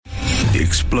The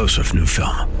explosive new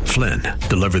film, Flynn,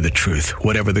 Deliver the Truth,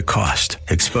 Whatever the Cost,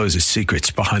 exposes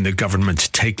secrets behind the government's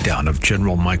takedown of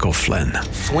General Michael Flynn.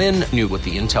 Flynn knew what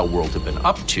the intel world had been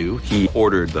up to. He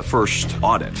ordered the first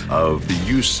audit of the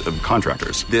use of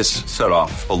contractors. This set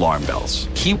off alarm bells.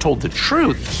 He told the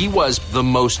truth. He was the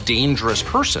most dangerous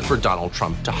person for Donald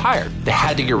Trump to hire. They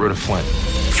had to get rid of Flynn.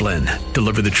 Flynn,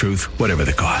 Deliver the Truth, Whatever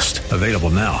the Cost. Available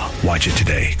now. Watch it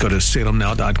today. Go to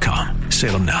salemnow.com.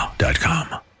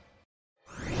 salemnow.com.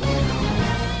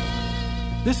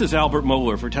 This is Albert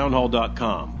Mohler for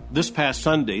townhall.com. This past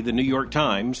Sunday, the New York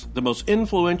Times, the most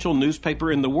influential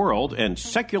newspaper in the world and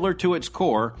secular to its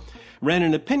core, ran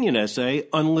an opinion essay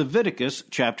on Leviticus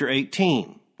chapter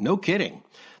 18. No kidding.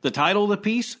 The title of the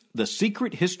piece, The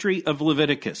Secret History of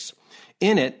Leviticus.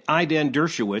 In it, Idan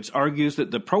Dershowitz argues that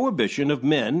the prohibition of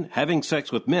men having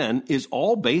sex with men is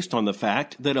all based on the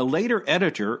fact that a later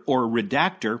editor or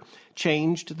redactor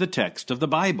changed the text of the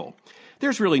Bible.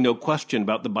 There's really no question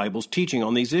about the Bible's teaching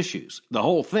on these issues. The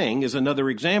whole thing is another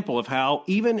example of how,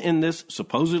 even in this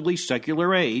supposedly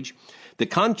secular age, the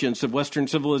conscience of Western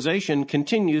civilization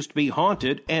continues to be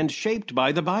haunted and shaped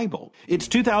by the Bible. It's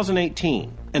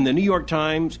 2018, and the New York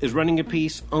Times is running a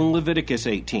piece on Leviticus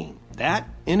 18. That,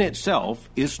 in itself,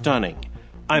 is stunning.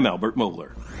 I'm Albert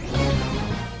Mohler.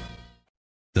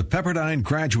 The Pepperdine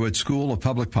Graduate School of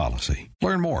Public Policy.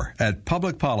 Learn more at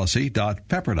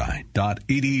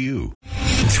publicpolicy.pepperdine.edu.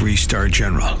 3-star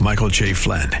General Michael J.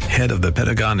 Flynn, head of the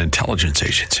Pentagon Intelligence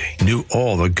Agency, knew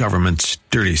all the government's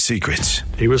dirty secrets.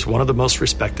 He was one of the most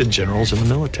respected generals in the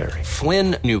military.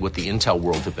 Flynn knew what the intel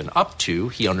world had been up to.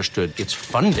 He understood its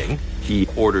funding. He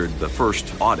ordered the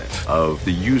first audit of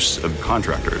the use of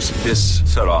contractors. This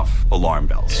set off alarm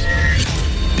bells.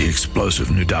 The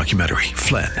explosive new documentary,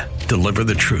 Flynn, Deliver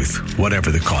the Truth,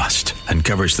 Whatever the Cost,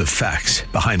 uncovers the facts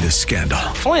behind this scandal.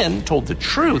 Flynn told the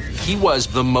truth. He was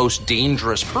the most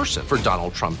dangerous person for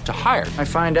Donald Trump to hire. I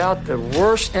find out the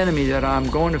worst enemy that I'm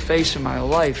going to face in my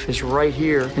life is right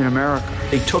here in America.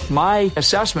 They took my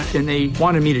assessment and they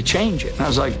wanted me to change it. And I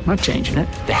was like, I'm not changing it.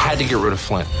 They had to get rid of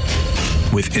Flynn.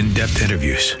 With in-depth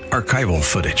interviews, archival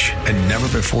footage, and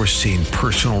never-before-seen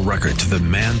personal records of the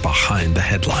man behind the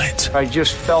headlines. I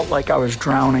just felt like I was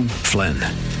drowning. Flynn,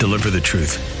 Deliver the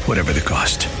Truth, Whatever the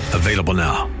Cost. Available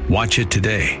now. Watch it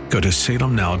today. Go to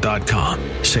salemnow.com.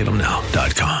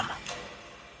 salemnow.com.